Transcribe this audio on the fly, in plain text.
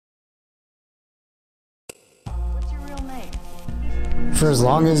For as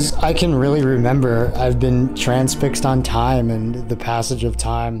long as I can really remember, I've been transfixed on time and the passage of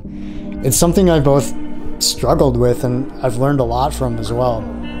time. It's something I've both struggled with and I've learned a lot from as well.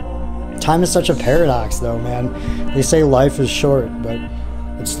 Time is such a paradox though, man. They say life is short, but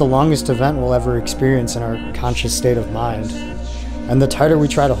it's the longest event we'll ever experience in our conscious state of mind. And the tighter we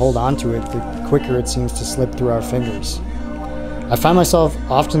try to hold on to it, the quicker it seems to slip through our fingers. I find myself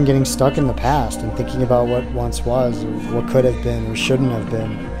often getting stuck in the past and thinking about what once was, or what could have been, or shouldn't have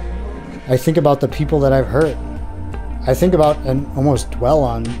been. I think about the people that I've hurt. I think about and almost dwell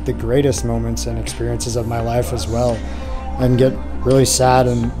on the greatest moments and experiences of my life as well, and get really sad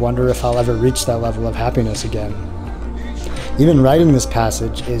and wonder if I'll ever reach that level of happiness again. Even writing this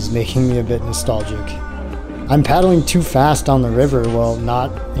passage is making me a bit nostalgic. I'm paddling too fast down the river while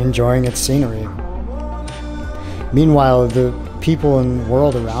not enjoying its scenery. Meanwhile, the people and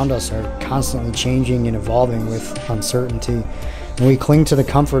world around us are constantly changing and evolving with uncertainty, and we cling to the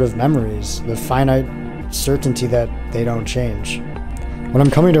comfort of memories, the finite certainty that they don't change. What I'm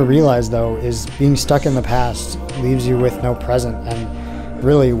coming to realize, though, is being stuck in the past leaves you with no present, and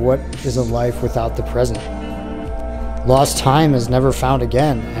really, what is a life without the present? Lost time is never found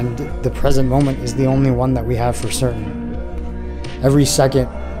again, and the present moment is the only one that we have for certain. Every second,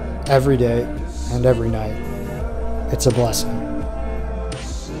 every day, and every night. It's a blessing.